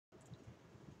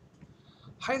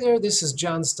Hi there, this is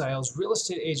John Stiles, real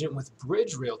estate agent with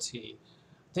Bridge Realty.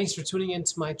 Thanks for tuning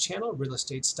into my channel, Real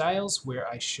Estate Styles, where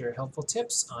I share helpful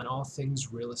tips on all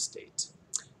things real estate.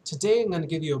 Today I'm going to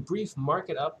give you a brief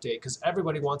market update because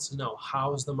everybody wants to know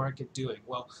how's the market doing.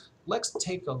 Well, let's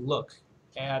take a look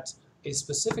at a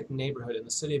specific neighborhood in the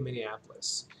city of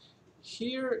Minneapolis.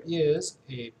 Here is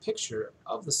a picture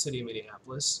of the city of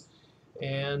Minneapolis,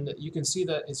 and you can see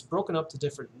that it's broken up to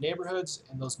different neighborhoods,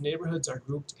 and those neighborhoods are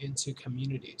grouped into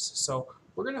communities. So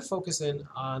we're going to focus in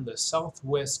on the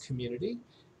Southwest community,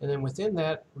 and then within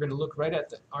that we're going to look right at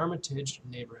the Armatage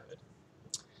neighborhood.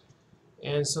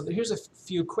 And so here's a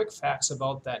few quick facts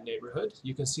about that neighborhood.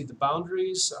 You can see the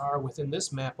boundaries are within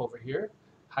this map over here.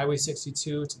 Highway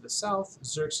 62 to the south,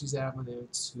 Xerxes Avenue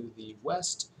to the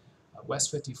west,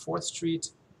 West 54th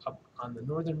Street up on the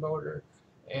northern border,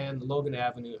 and Logan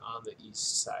Avenue on the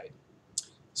east side.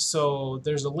 So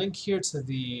there's a link here to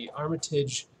the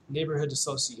Armatage Neighborhood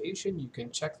Association. You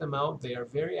can check them out. They are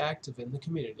very active in the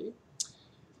community,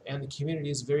 and the community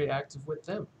is very active with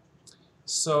them.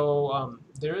 So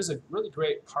there is a really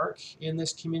great park in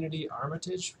this community,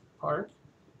 Armatage Park,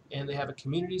 and they have a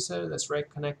community center that's right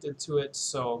connected to it.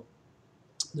 So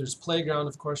there's playground,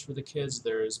 of course, for the kids.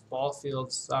 There's ball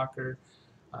fields, soccer.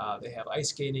 They have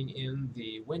ice skating in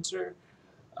the winter.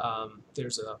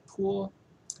 There's a pool,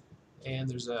 and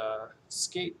there's a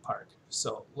skate park.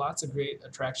 So lots of great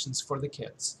attractions for the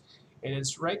kids. And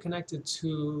it's right connected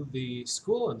to the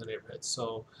school in the neighborhood.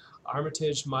 So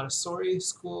Armatage Montessori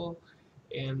School,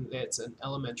 and it's an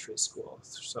elementary school.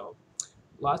 So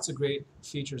lots of great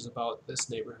features about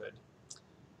this neighborhood.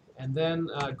 And then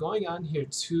going on here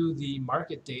to the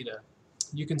market data,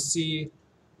 you can see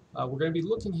we're going to be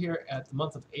looking here at the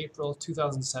month of April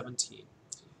 2017.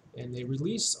 And they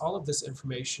release all of this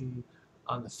information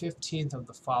on the 15th of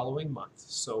the following month.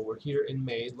 So we're here in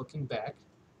May looking back.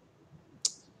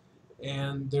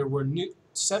 And there were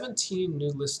 17 new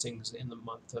listings in the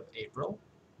month of April.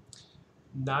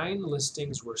 9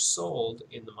 listings were sold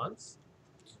in the month.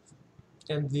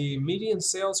 And the median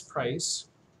sales price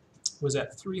was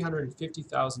at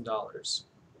 $350,000.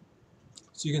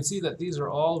 So you can see that these are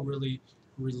all really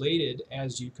related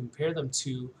as you compare them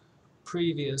to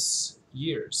previous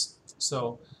years.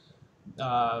 So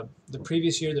the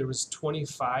previous year there was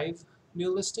 25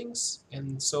 new listings,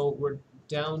 and so we're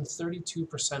down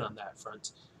 32% on that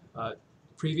front.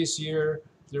 Previous year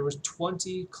there was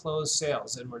 20 closed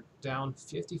sales, and we're down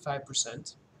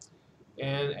 55%.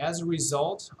 And as a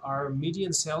result, our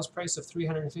median sales price of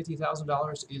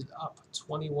 $350,000 is up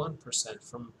 21%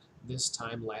 from this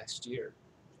time last year.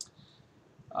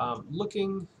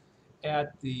 Looking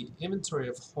at the inventory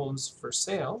of homes for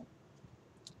sale,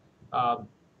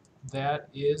 that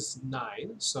is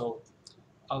 9. So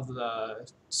of the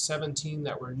 17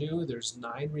 that were new, there's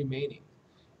 9 remaining.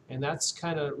 And that's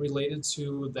kind of related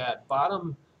to that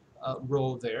bottom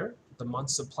row there. The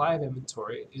month supply of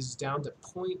inventory is down to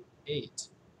 0.8.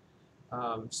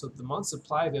 So the month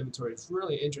supply of inventory is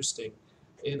really interesting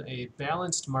in a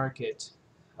balanced market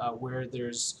where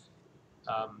there's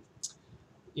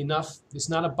enough. It's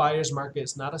not a buyer's market,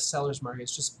 it's not a seller's market,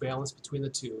 it's just balance between the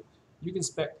two. You can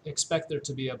expect there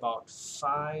to be about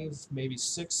 5, maybe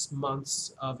 6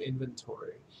 months of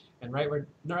inventory. And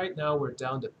right now we're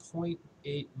down to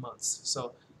 0.8 months.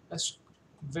 So that's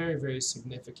very, very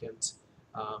significant.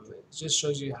 It just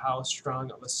shows you how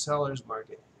strong of a seller's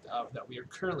market that we are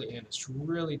currently in. It's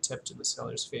really tipped in the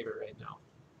seller's favor right now.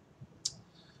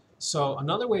 So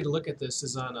another way to look at this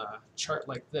is on a chart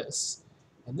like this.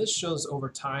 And this shows over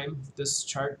time. This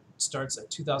chart starts at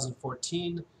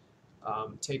 2014,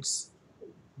 takes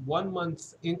 1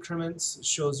 month increments,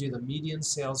 shows you the median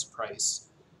sales price.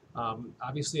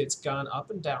 Obviously it's gone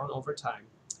up and down over time,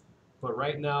 but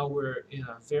right now we're in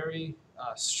a very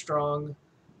strong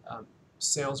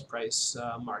sales price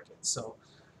market. So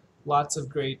lots of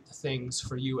great things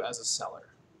for you as a seller.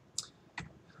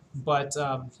 But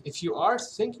if you are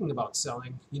thinking about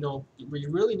selling, we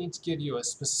really need to give you a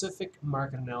specific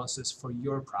market analysis for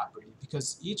your property,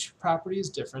 because each property is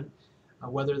different,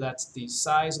 whether that's the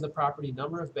size of the property,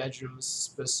 number of bedrooms,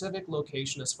 specific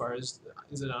location as far as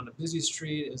is it on a busy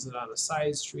street, is it on a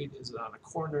side street, is it on a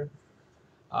corner,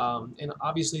 and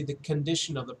obviously the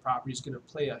condition of the property is going to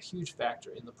play a huge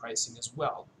factor in the pricing as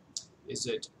well. Is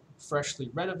it freshly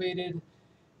renovated?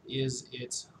 Is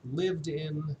it lived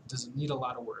in? Does it need a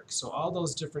lot of work? So all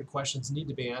those different questions need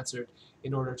to be answered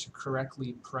in order to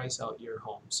correctly price out your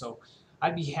home. So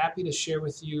I'd be happy to share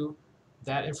with you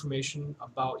that information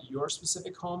about your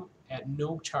specific home at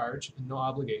no charge and no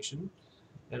obligation.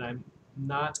 And I'm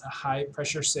not a high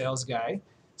pressure sales guy.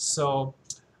 So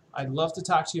I'd love to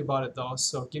talk to you about it though.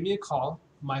 So give me a call.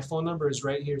 My phone number is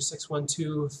right here,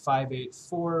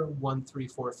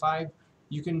 612-584-1345.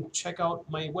 You can check out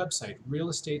my website,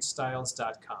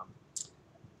 realestatestyles.com.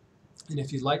 And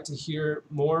if you'd like to hear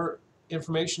more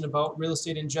information about real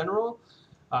estate in general,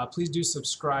 please do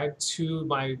subscribe to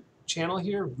my channel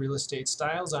here, Real Estate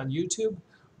Styles, on YouTube.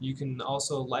 You can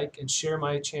also like and share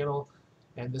my channel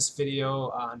and this video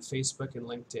on Facebook and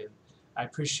LinkedIn. I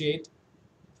appreciate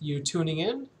you tuning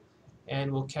in,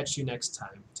 and we'll catch you next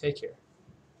time. Take care.